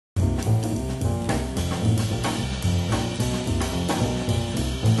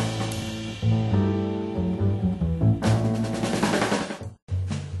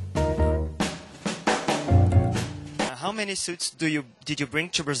many suits did you bring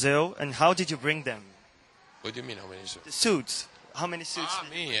to Brazil, and how did you bring them? What do you mean, how many suits? The suits. How many suits?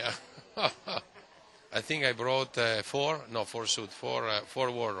 Me, yeah. I think I brought four suits, four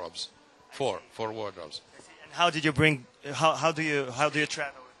wardrobes. Four wardrobes. And how did you bring? How do you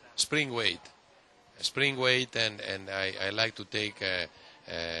travel with them? Spring weight, and I like to take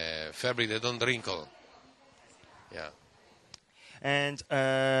fabric that don't wrinkle. Yeah. And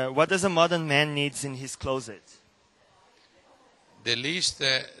what does a modern man needs in his closet? The least,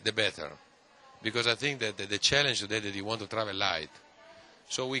 the better, because I think that the challenge today that you want to travel light.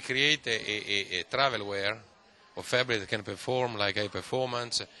 So we create a travel wear of fabric that can perform like a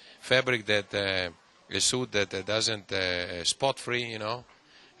performance, fabric that a suit that doesn't spot free, you know,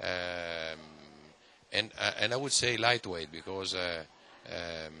 and I would say lightweight because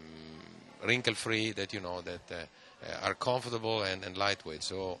wrinkle free, that you know that are comfortable and lightweight.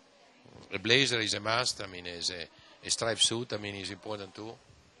 So a blazer is a must. I mean, is a striped suit. I mean, is important too.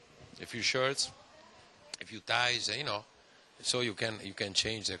 A few shirts, a few ties, you know. So you can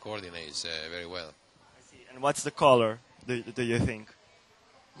change the coordinates very well. I see. And what's the color? Do you think?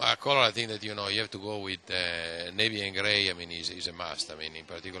 Color, I think that you have to go with navy and gray. I mean, is a must. I mean, in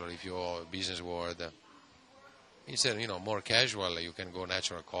particular if you're business world. Instead, more casual, you can go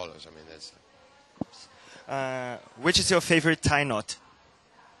natural colors. I mean, that's. Which is your favorite tie knot?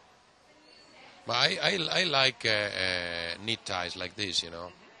 But I like knit ties like this,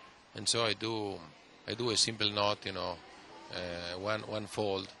 and so I do a simple knot, one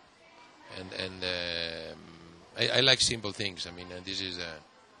fold, and I like simple things. I mean, and this is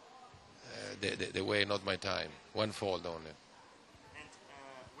the way, not my time. One fold only. And,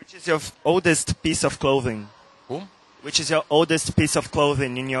 which is your oldest piece of clothing? Whom? Which is your oldest piece of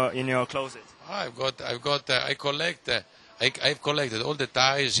clothing in your closet? I've collected all the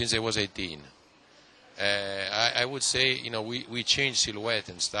ties since I was 18. I would say, we change silhouette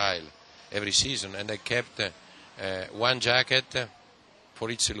and style every season, and I kept one jacket for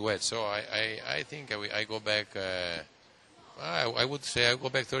each silhouette. So I think I go back. I would say I go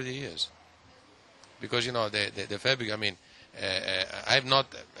back 30 years, because the fabric. I mean, I've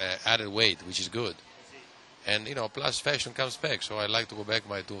not added weight, which is good, and plus fashion comes back. So I like to go back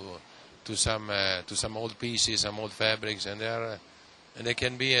to some old pieces, some old fabrics, and they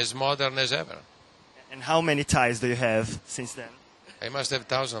can be as modern as ever. And how many ties do you have since then? I must have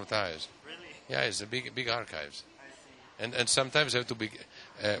thousands of ties. Really? Yeah, it's a big archives. I see. And sometimes I have to be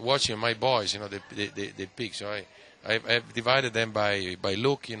watching my boys. They pick. So I've divided them by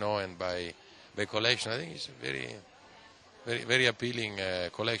look, and by collection. I think it's a very appealing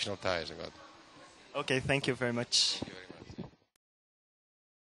collection of ties I got. Okay, thank you very much.